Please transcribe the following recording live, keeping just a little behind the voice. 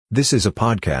This is a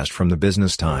podcast from the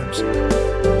Business Times.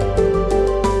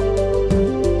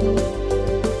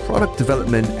 Product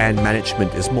development and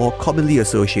management is more commonly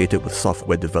associated with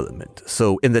software development.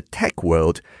 So in the tech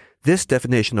world, this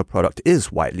definition of product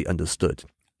is widely understood.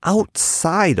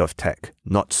 Outside of tech,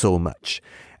 not so much.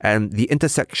 And the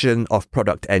intersection of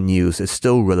product and news is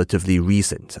still relatively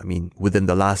recent. Within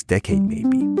the last decade,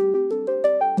 maybe.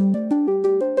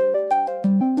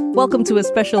 Welcome to a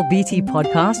special BT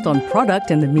podcast on product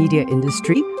and the media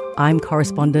industry. I'm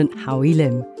correspondent Howie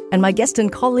Lim, and my guest and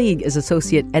colleague is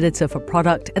Associate Editor for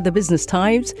Product at the Business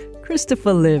Times,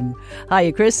 Christopher Lim.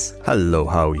 Hi, Chris. Hello,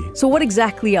 Howie. So what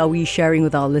exactly are we sharing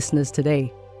with our listeners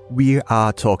today? We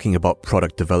are talking about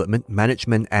product development,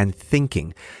 management, and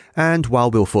thinking. And while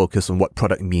we'll focus on what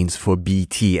product means for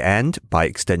BT and, by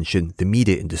extension, the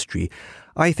media industry,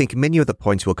 I think many of the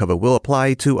points we'll cover will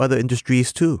apply to other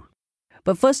industries too.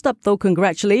 But first up, though,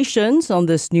 congratulations on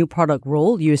this new product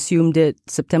role. You assumed it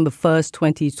September 1st,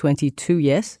 2022,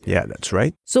 yes? Yeah, that's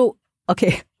right. So,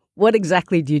 okay, what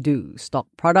exactly do you do? Stock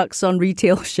products on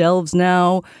retail shelves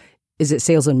now? Is it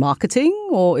sales and marketing?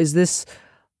 Or is this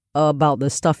about the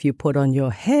stuff you put on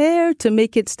your hair to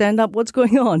make it stand up? What's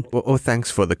going on? Oh, thanks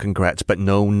for the congrats, but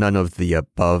no, none of the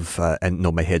above. And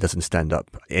no, my hair doesn't stand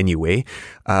up anyway.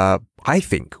 I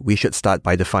think we should start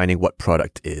by defining what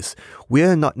product is.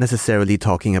 We're not necessarily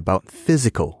talking about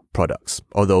physical products,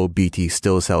 although BT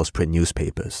still sells print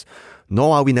newspapers.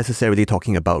 Nor are we necessarily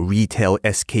talking about retail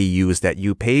SKUs that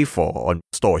you pay for on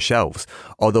store shelves,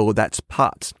 although that's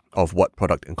part of what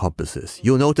product encompasses.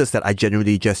 You'll notice that I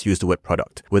generally just use the word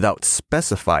product without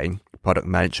specifying product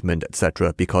management,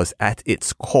 etc., because at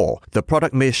its core, the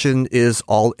product mission is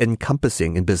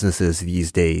all-encompassing in businesses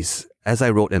these days. As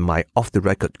I wrote in my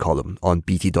off-the-record column on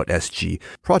bt.sg,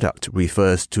 product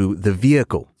refers to the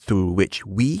vehicle through which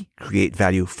we create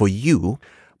value for you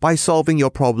by solving your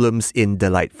problems in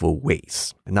delightful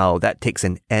ways. Now, that takes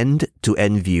an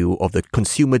end-to-end view of the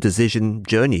consumer decision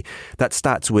journey that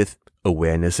starts with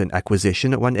awareness and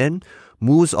acquisition at one end,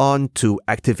 moves on to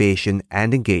activation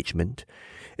and engagement,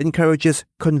 encourages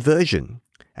conversion,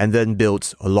 and then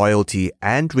builds loyalty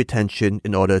and retention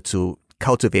in order to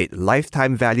cultivate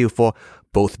lifetime value for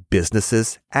both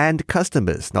businesses and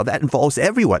customers. Now, that involves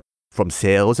everyone, from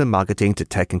sales and marketing to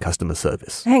tech and customer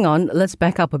service. Hang on, let's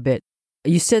back up a bit.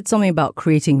 You said something about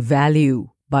creating value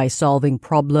by solving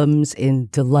problems in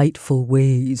delightful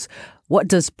ways. What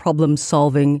does problem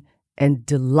solving and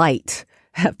delight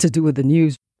have to do with the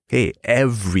news? Hey,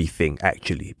 everything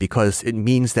actually, because it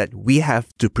means that we have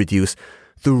to produce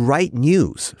the right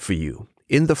news for you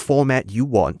in the format you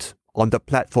want, on the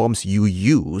platforms you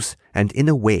use, and in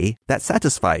a way that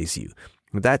satisfies you.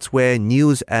 That's where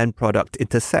news and product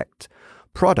intersect.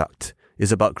 Product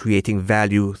is about creating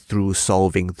value through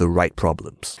solving the right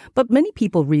problems. But many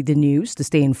people read the news to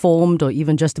stay informed or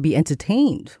even just to be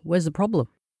entertained. Where's the problem?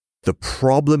 The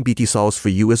problem BT solves for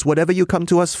you is whatever you come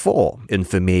to us for.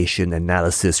 Information,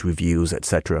 analysis, reviews,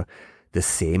 etc. The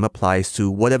same applies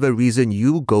to whatever reason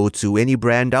you go to any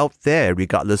brand out there,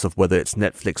 regardless of whether it's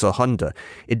Netflix or Honda.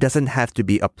 It doesn't have to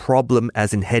be a problem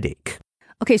as in headache.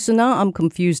 Okay, so now I'm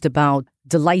confused about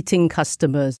delighting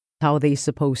customers. How are they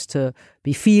supposed to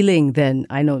be feeling then?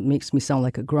 I know it makes me sound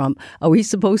like a grump. Are we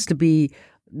supposed to be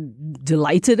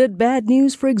delighted at bad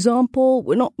news, for example?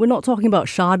 We're not talking about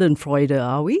schadenfreude,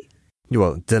 are we?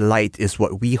 Well, delight is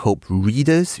what we hope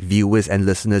readers, viewers, and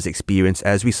listeners experience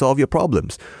as we solve your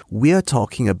problems. We're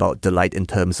talking about delight in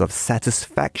terms of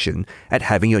satisfaction at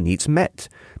having your needs met,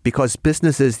 because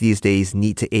businesses these days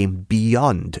need to aim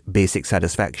beyond basic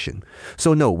satisfaction.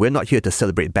 So no, we're not here to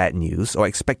celebrate bad news or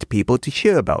expect people to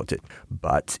hear about it.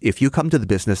 But if you come to the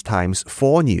Business Times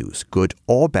for news, good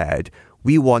or bad,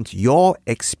 we want your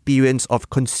experience of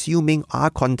consuming our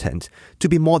content to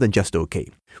be more than just okay.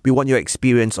 We want your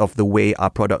experience of the way our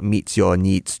product meets your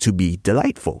needs to be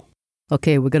delightful.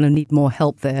 Okay, we're going to need more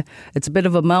help there. It's a bit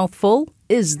of a mouthful.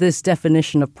 Is this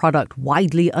definition of product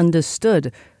widely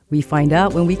understood? We find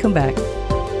out when we come back.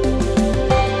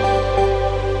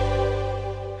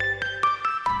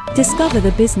 Discover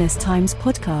the Business Times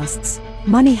podcasts,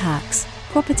 Money Hacks,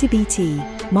 Property BT,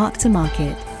 Mark to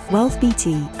Market, Wealth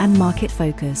BT, and Market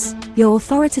Focus, your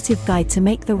authoritative guide to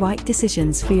make the right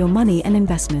decisions for your money and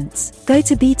investments. Go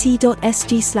to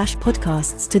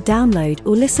bt.sg/podcasts to download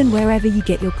or listen wherever you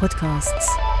get your podcasts.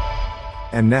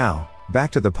 And now,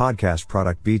 back to the podcast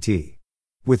Product BT.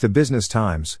 With the Business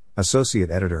Times,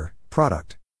 Associate Editor,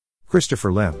 Product,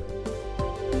 Christopher Lim.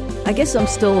 I guess I'm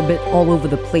still a bit all over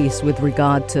the place with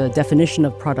regard to definition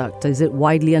of product. Is it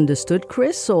widely understood,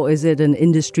 Chris, or is it an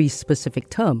industry-specific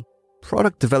term?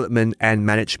 Product development and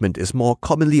management is more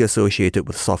commonly associated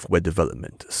with software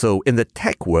development. So in the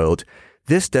tech world,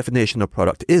 this definition of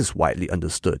product is widely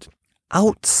understood.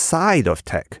 Outside of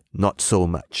tech, not so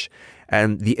much.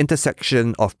 And the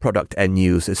intersection of product and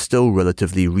news is still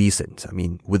relatively recent. I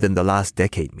mean, within the last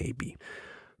decade, maybe.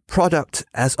 Product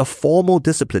as a formal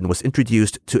discipline was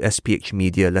introduced to SPH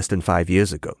Media less than 5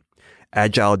 years ago.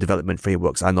 Agile development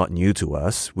frameworks are not new to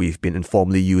us. We've been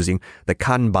informally using the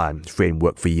Kanban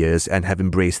framework for years and have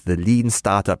embraced the Lean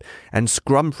Startup and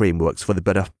Scrum frameworks for the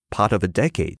better part of a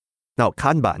decade. Now,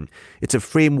 Kanban, it's a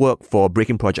framework for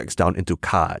breaking projects down into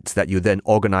cards that you then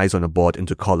organize on a board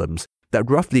into columns that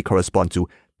roughly correspond to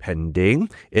pending,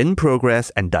 in progress,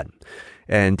 and done.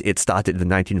 And it started in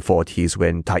the 1940s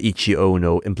when Taiichi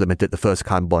Ohno implemented the first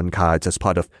Kanban cards as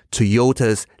part of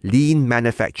Toyota's lean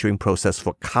manufacturing process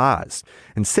for cars.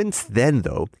 And since then,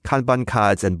 though, Kanban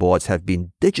cards and boards have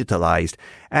been digitalized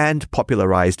and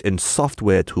popularized in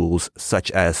software tools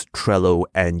such as Trello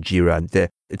and Jira.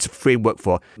 It's a framework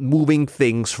for moving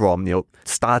things from,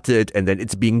 started and then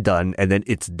it's being done and then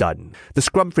it's done. The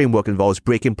Scrum framework involves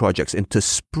breaking projects into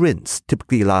sprints,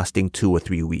 typically lasting 2 or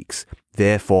 3 weeks,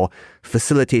 therefore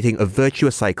facilitating a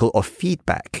virtuous cycle of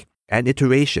feedback and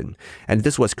iteration. And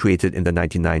this was created in the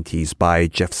 1990s by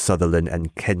Jeff Sutherland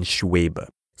and Ken Schwaber.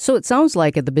 So it sounds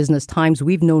like at the Business Times,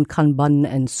 we've known Kanban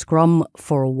and Scrum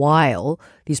for a while.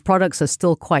 These products are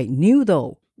still quite new,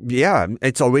 though. Yeah,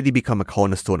 it's already become a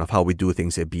cornerstone of how we do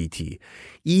things at BT,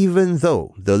 even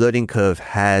though the learning curve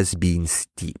has been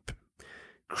steep.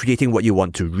 Creating what you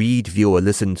want to read, view, or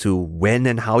listen to when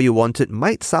and how you want it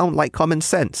might sound like common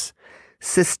sense.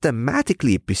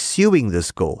 Systematically pursuing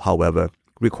this goal, however,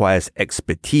 requires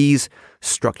expertise,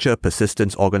 structure,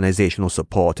 persistence, organizational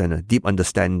support, and a deep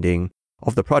understanding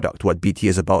of the product, what BT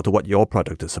is about, or what your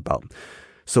product is about.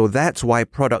 So that's why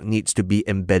product needs to be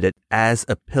embedded as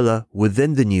a pillar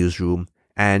within the newsroom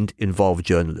and involve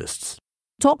journalists.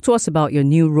 Talk to us about your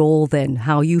new role then,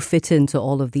 how you fit into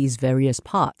all of these various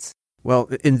parts. Well,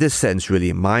 in this sense,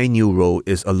 really, my new role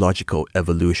is a logical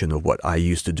evolution of what I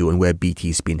used to do and where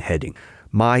BT's been heading.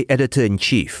 My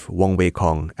editor-in-chief, Wong Wei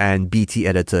Kong, and BT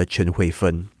editor Chen Hui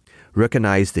Fen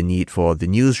recognized the need for the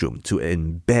newsroom to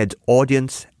embed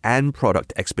audience and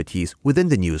product expertise within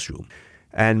the newsroom.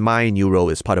 And my new role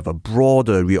is part of a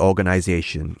broader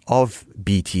reorganization of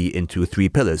BT into 3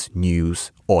 pillars: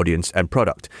 news, audience, and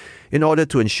product, in order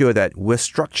to ensure that we're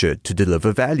structured to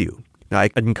deliver value. Now, I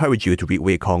encourage you to read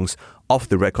Wei Kong's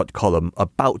off-the-record column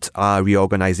about our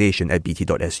reorganization at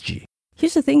bt.sg.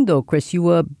 Here's the thing, though, Chris. You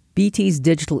were BT's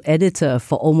digital editor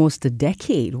for almost a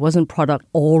decade. Wasn't product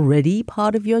already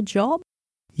part of your job?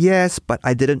 Yes, but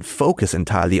I didn't focus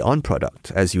entirely on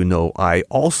product. As you know, I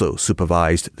also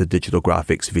supervised the digital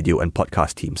graphics, video, and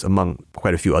podcast teams, among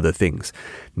quite a few other things.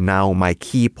 Now my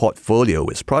key portfolio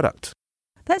is product.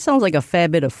 That sounds like a fair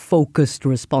bit of focused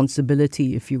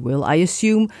responsibility, if you will. I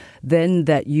assume then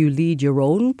that you lead your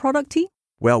own product team?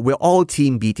 Well, we're all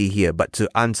Team BT here, but to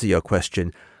answer your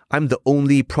question, I'm the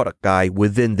only product guy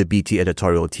within the BT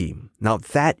editorial team. Now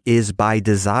that is by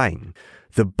design.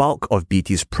 The bulk of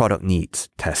BT's product needs,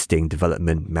 testing,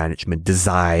 development, management,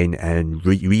 design, and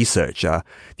research,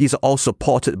 these are all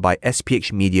supported by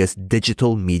SPH Media's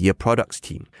digital media products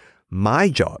team. My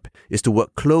job is to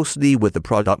work closely with the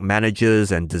product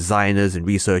managers and designers and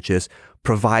researchers,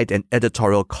 provide an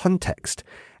editorial context,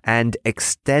 and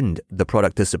extend the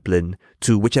product discipline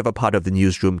to whichever part of the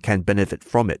newsroom can benefit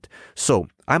from it. So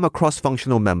I'm a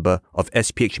cross-functional member of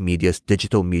SPH Media's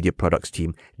digital media products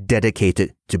team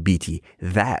dedicated to BT.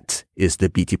 That is the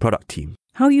BT product team.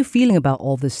 How are you feeling about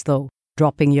all this, though?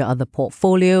 Dropping your other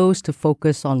portfolios to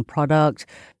focus on product,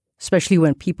 especially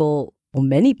when people, or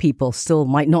many people, still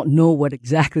might not know what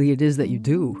exactly it is that you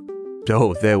do.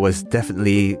 So there was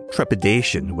definitely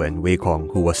trepidation when Wei Kong,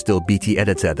 who was still BT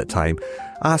editor at the time,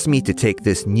 asked me to take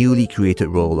this newly created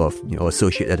role of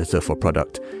associate editor for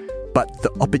product. But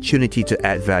the opportunity to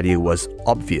add value was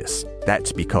obvious.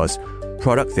 That's because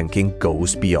product thinking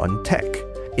goes beyond tech.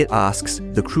 It asks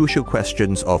the crucial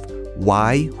questions of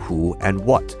why, who, and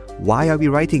what. Why are we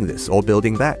writing this or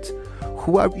building that?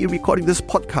 Who are we recording this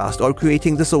podcast or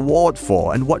creating this award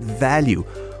for, and what value?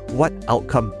 What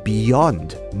outcome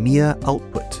beyond mere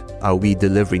output are we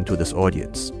delivering to this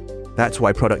audience? That's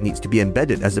why product needs to be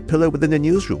embedded as a pillar within the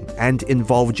newsroom and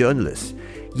involve journalists.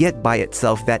 Yet by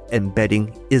itself, that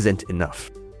embedding isn't enough.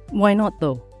 Why not,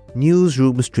 though?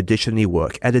 Newsrooms traditionally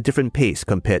work at a different pace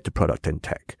compared to product and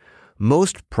tech.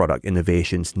 Most product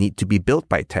innovations need to be built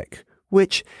by tech,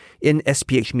 which in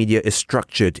SPH Media is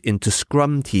structured into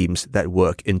Scrum teams that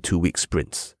work in 2-week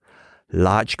sprints.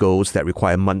 Large goals that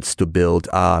require months to build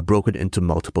are broken into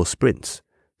multiple sprints.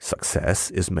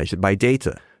 Success is measured by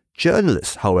data.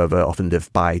 Journalists, however, often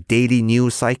live by daily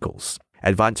news cycles.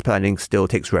 Advanced planning still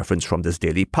takes reference from this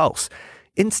daily pulse.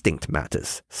 Instinct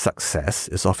matters. Success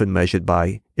is often measured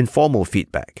by informal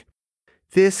feedback.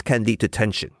 This can lead to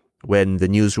tension when the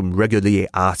newsroom regularly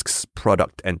asks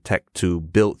product and tech to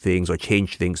build things or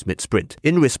change things mid-sprint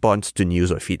in response to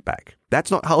news or feedback.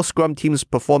 That's not how Scrum teams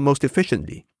perform most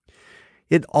efficiently.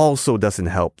 It also doesn't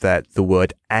help that the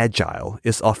word agile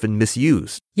is often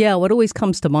misused. Yeah, what always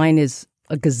comes to mind is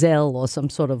a gazelle or some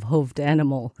sort of hooved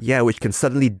animal. Yeah, which can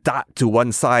suddenly dart to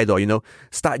one side or,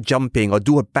 start jumping or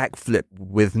do a backflip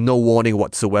with no warning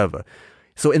whatsoever.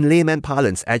 So in layman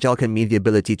parlance, agile can mean the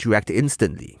ability to react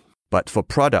instantly. But for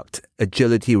product,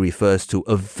 agility refers to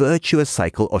a virtuous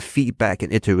cycle of feedback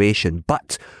and iteration,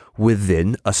 but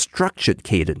within a structured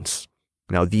cadence.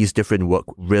 Now, these different work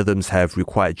rhythms have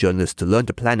required journalists to learn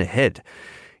to plan ahead.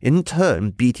 In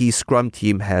turn, BT's Scrum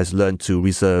team has learned to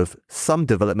reserve some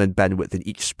development bandwidth in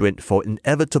each sprint for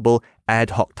inevitable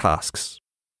ad hoc tasks.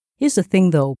 Here's the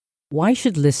thing though, why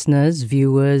should listeners,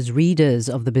 viewers, readers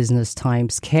of the Business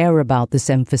Times care about this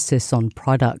emphasis on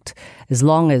product as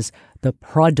long as the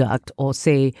product, or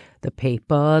say the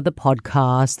paper, the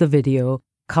podcast, the video,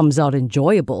 comes out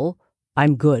enjoyable?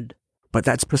 I'm good. But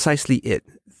that's precisely it.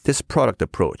 This product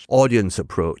approach, audience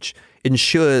approach,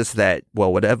 ensures that,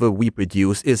 whatever we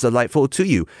produce is delightful to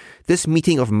you. This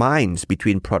meeting of minds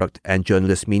between product and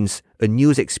journalist means a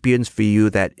news experience for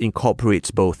you that incorporates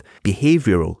both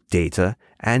behavioral data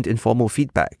and informal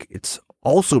feedback. It's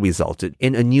also resulted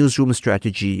in a newsroom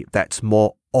strategy that's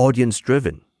more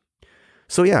audience-driven.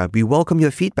 So we welcome your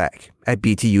feedback at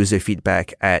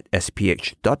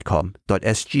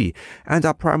btuserfeedback@sph.com.sg, and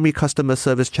our primary customer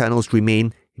service channels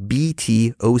remain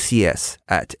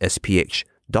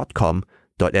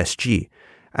btocs@sph.com.sg.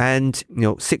 And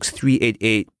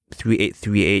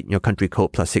 6388-3838, your country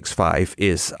code +65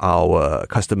 is our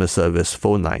customer service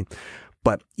phone line.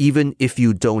 But even if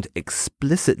you don't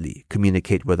explicitly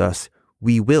communicate with us,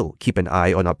 we will keep an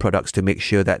eye on our products to make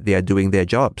sure that they are doing their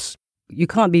jobs. You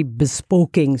can't be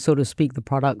bespoking, so to speak, the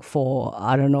product for,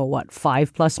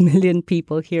 5+ million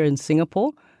people here in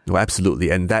Singapore? No,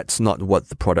 absolutely. And that's not what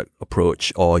the product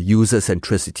approach or user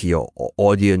centricity or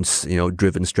audience,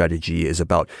 driven strategy is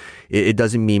about. It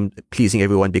doesn't mean pleasing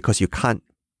everyone because you can't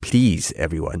please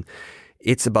everyone.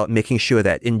 It's about making sure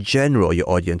that in general, your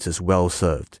audience is well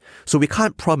served. So we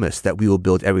can't promise that we will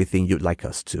build everything you'd like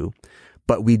us to.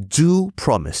 But we do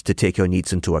promise to take your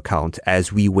needs into account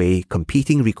as we weigh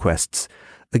competing requests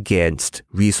against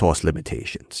resource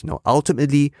limitations. Now,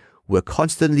 ultimately, we're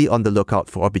constantly on the lookout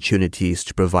for opportunities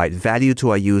to provide value to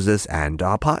our users and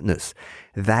our partners.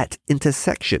 That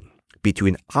intersection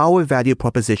between our value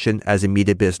proposition as a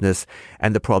media business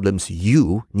and the problems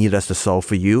you need us to solve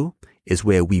for you is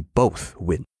where we both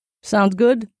win. Sounds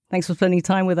good. Thanks for spending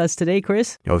time with us today,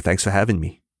 Chris. Thanks for having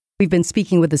me. We've been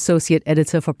speaking with Associate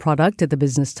Editor for Product at the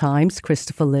Business Times,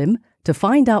 Christopher Lim, to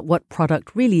find out what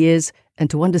product really is and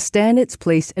to understand its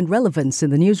place and relevance in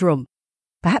the newsroom.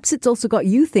 Perhaps it's also got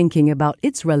you thinking about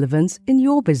its relevance in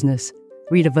your business.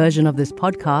 Read a version of this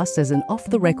podcast as an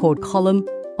off-the-record column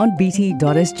on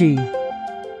bt.sg.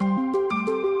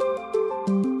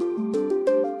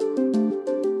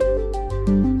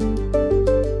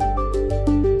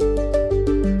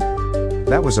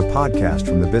 That was a podcast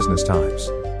from the Business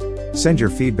Times. Send your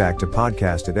feedback to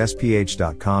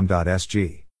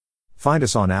podcast@sph.com.sg. Find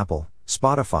us on Apple,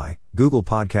 Spotify, Google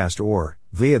Podcast, or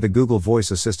via the Google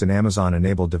Voice Assistant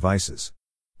Amazon-enabled devices.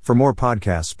 For more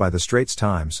podcasts by The Straits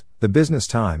Times, The Business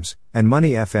Times, and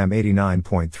Money FM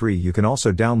 89.3, you can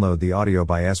also download the audio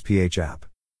by SPH app.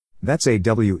 That's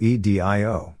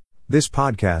AWEDIO. This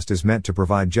podcast is meant to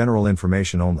provide general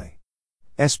information only.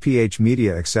 SPH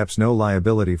Media accepts no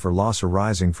liability for loss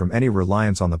arising from any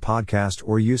reliance on the podcast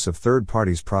or use of third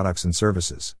parties' products and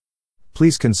services.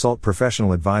 Please consult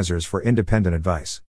professional advisors for independent advice.